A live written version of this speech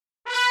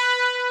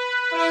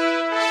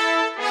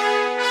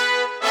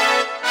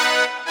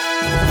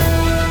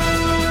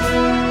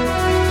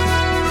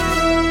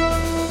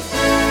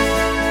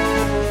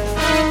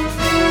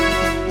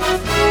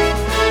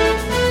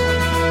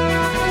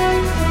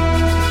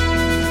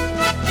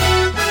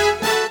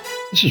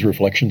This is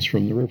Reflections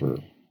from the River.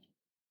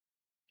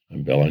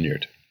 I'm Bill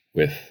Enyart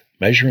with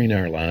Measuring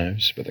Our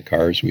Lives by the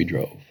Cars We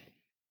Drove.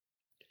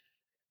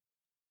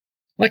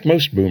 Like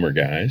most boomer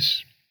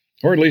guys,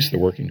 or at least the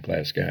working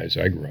class guys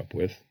I grew up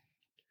with,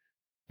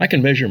 I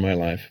can measure my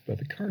life by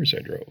the cars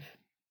I drove.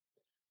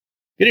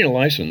 Getting a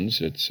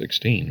license at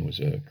 16 was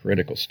a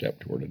critical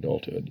step toward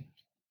adulthood.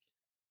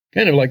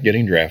 Kind of like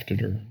getting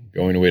drafted or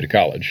going away to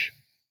college,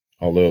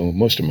 although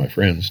most of my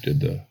friends did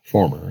the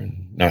former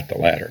and not the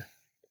latter.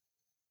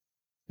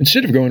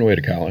 Instead of going away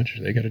to college,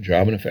 they got a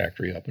job in a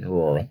factory up in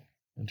Aurora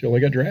until they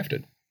got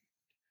drafted.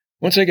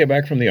 Once they get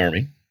back from the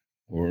Army,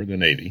 or the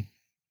Navy,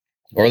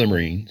 or the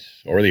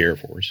Marines, or the Air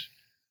Force,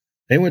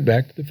 they went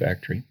back to the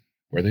factory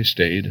where they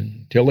stayed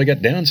until they got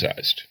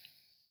downsized,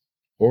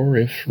 or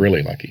if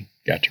really lucky,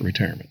 got to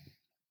retirement.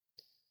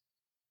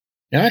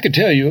 Now I could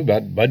tell you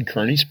about Bud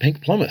Kearney's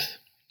pink Plymouth,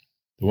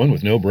 the one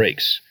with no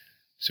brakes,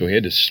 so he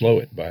had to slow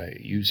it by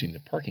using the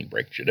parking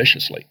brake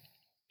judiciously.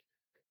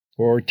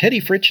 Or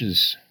Teddy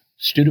Fritz's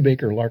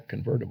Studebaker Lark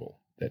convertible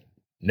that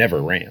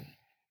never ran.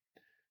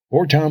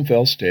 Or Tom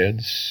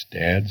Felstad's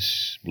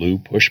dad's blue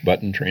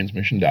push-button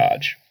transmission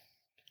Dodge.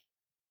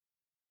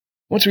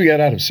 Once we got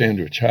out of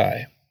Sandwich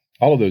High,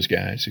 all of those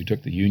guys who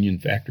took the union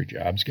factory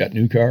jobs got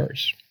new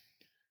cars.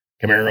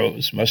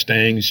 Camaros,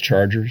 Mustangs,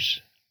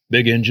 Chargers,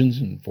 big engines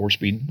and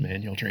 4-speed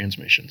manual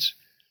transmissions.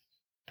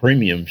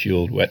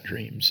 Premium-fueled wet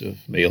dreams of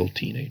male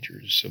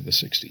teenagers of the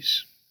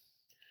 60s.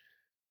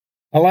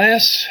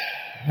 Alas,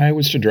 I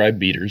was to drive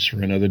beaters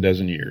for another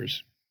dozen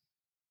years.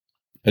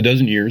 A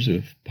dozen years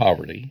of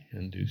poverty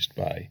induced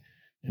by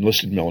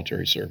enlisted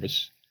military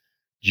service,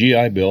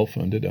 GI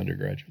Bill-funded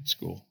undergraduate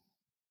school,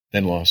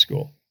 then law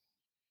school.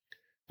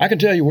 I can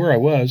tell you where I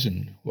was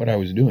and what I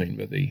was doing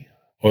by the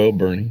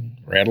oil-burning,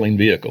 rattling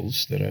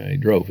vehicles that I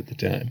drove at the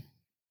time.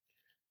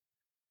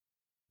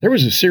 There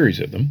was a series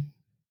of them,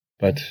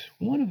 but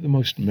one of the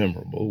most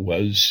memorable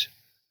was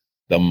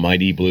the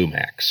mighty Blue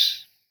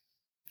Max.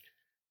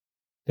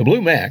 The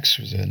Blue Max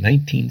was a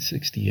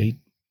 1968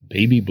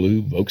 baby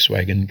blue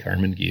Volkswagen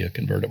Karmann Ghia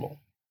convertible,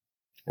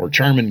 or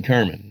Charmin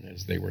Karmann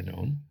as they were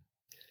known.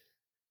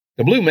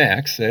 The Blue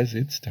Max, as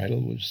its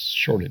title was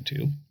shorted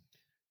to,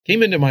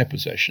 came into my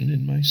possession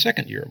in my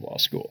second year of law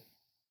school.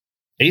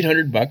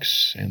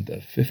 $800 and the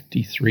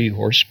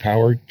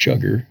 53-horsepower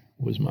chugger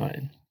was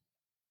mine.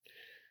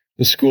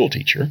 The school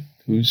teacher,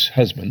 whose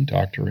husband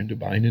talked her into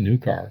buying a new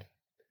car,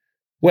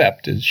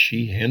 wept as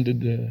she handed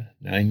the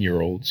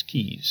 9-year-old's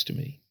keys to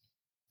me.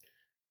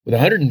 With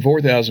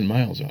 104,000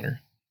 miles on her,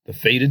 the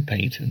faded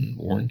paint and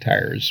worn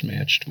tires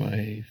matched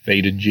my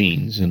faded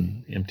jeans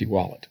and empty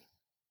wallet.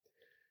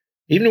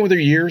 Even with her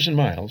years and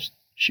miles,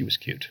 she was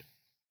cute.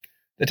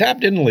 The top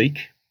didn't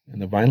leak,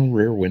 and the vinyl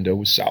rear window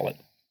was solid.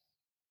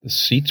 The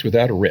seats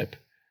without a rip,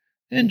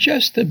 and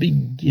just the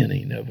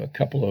beginning of a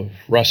couple of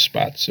rust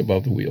spots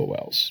above the wheel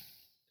wells.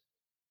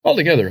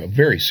 Altogether, a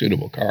very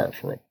suitable car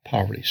for a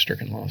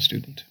poverty-stricken law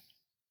student.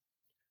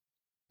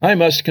 I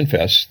must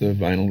confess the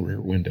vinyl rear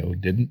window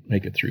didn't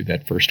make it through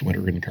that first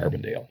winter in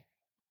Carbondale.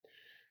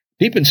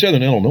 Deep in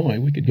southern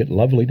Illinois, we could get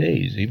lovely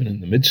days, even in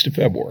the midst of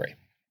February.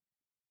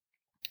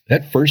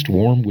 That first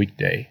warm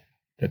weekday,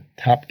 the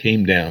top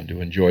came down to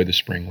enjoy the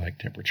spring-like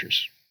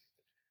temperatures.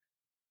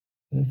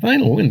 The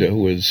vinyl window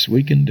was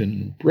weakened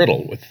and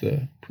brittle with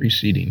the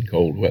preceding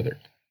cold weather.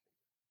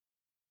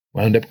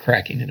 Wound up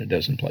cracking in a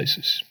dozen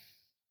places.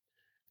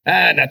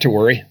 Not to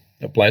worry.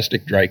 The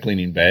plastic dry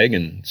cleaning bag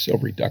and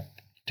silvery duct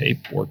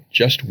tape worked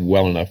just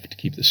well enough to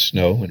keep the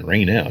snow and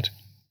rain out,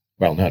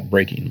 while not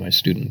breaking my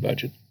student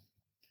budget.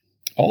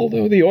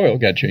 Although the oil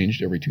got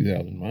changed every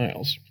 2,000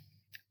 miles,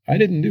 I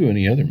didn't do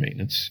any other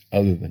maintenance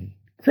other than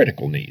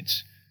critical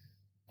needs,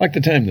 like the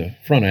time the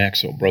front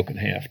axle broke in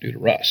half due to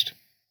rust.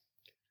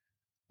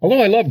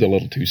 Although I loved the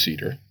little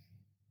two-seater,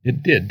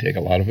 it did take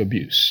a lot of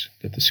abuse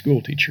that the school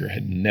teacher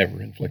had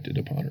never inflicted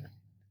upon her.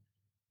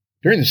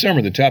 During the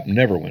summer, the top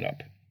never went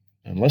up,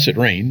 unless it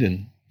rained,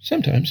 and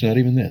sometimes not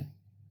even then.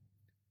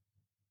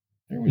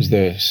 There was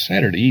the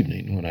Saturday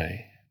evening when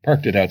I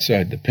parked it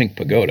outside the Pink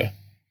Pagoda,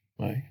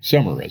 my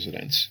summer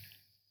residence,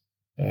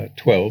 a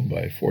 12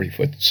 by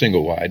 40-foot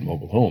single-wide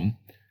mobile home,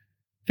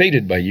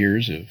 faded by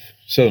years of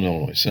southern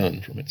Illinois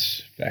sun from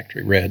its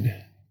factory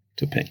red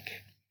to pink.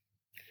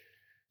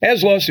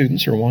 As law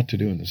students are wont to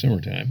do in the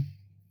summertime,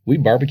 we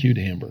barbecued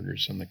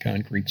hamburgers on the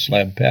concrete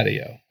slab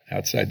patio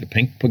outside the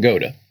Pink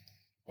Pagoda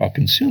while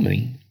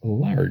consuming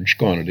large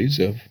quantities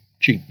of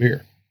cheap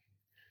beer.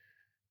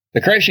 The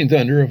crashing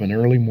thunder of an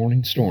early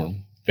morning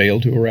storm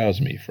failed to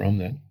arouse me from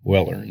that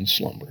well-earned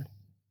slumber.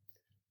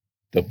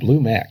 The Blue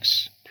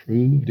Max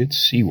proved its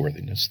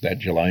seaworthiness that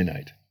July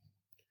night.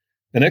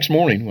 The next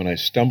morning, when I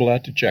stumbled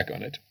out to check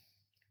on it,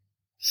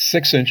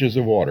 6 inches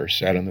of water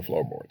sat on the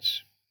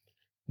floorboards.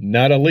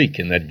 Not a leak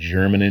in that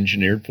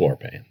German-engineered floor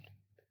pan.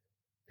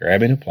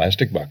 Grabbing a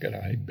plastic bucket,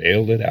 I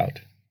bailed it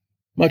out,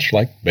 much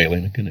like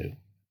bailing a canoe.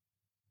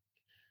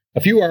 A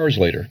few hours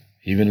later,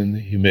 even in the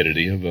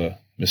humidity of a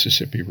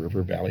Mississippi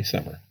River Valley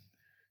summer,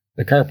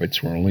 the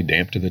carpets were only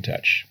damp to the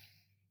touch.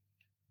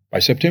 By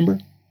September,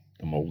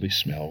 the moldy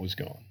smell was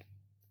gone.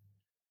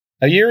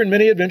 A year and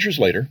many adventures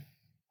later,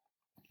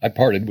 I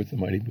parted with the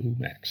Mighty Blue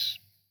Max.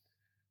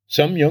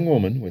 Some young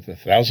woman with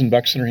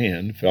 $1,000 in her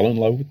hand fell in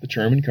love with the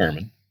charming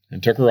Carmen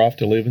and took her off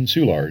to live in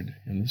Soulard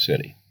in the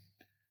city.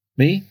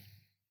 Me,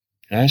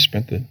 I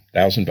spent the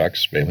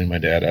 $1,000 bailing my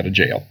dad out of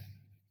jail,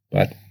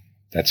 but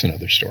that's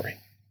another story.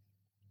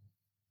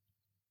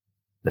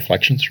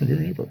 Reflections from a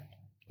River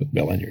with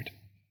Bill Enyart.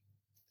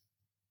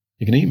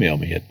 You can email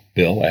me at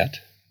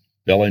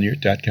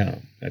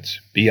bill@BillEnyart.com.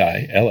 That's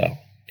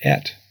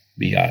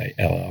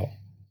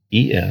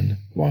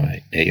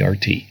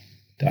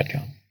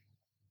BILL@BILLENYART.com.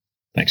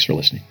 Thanks for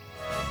listening.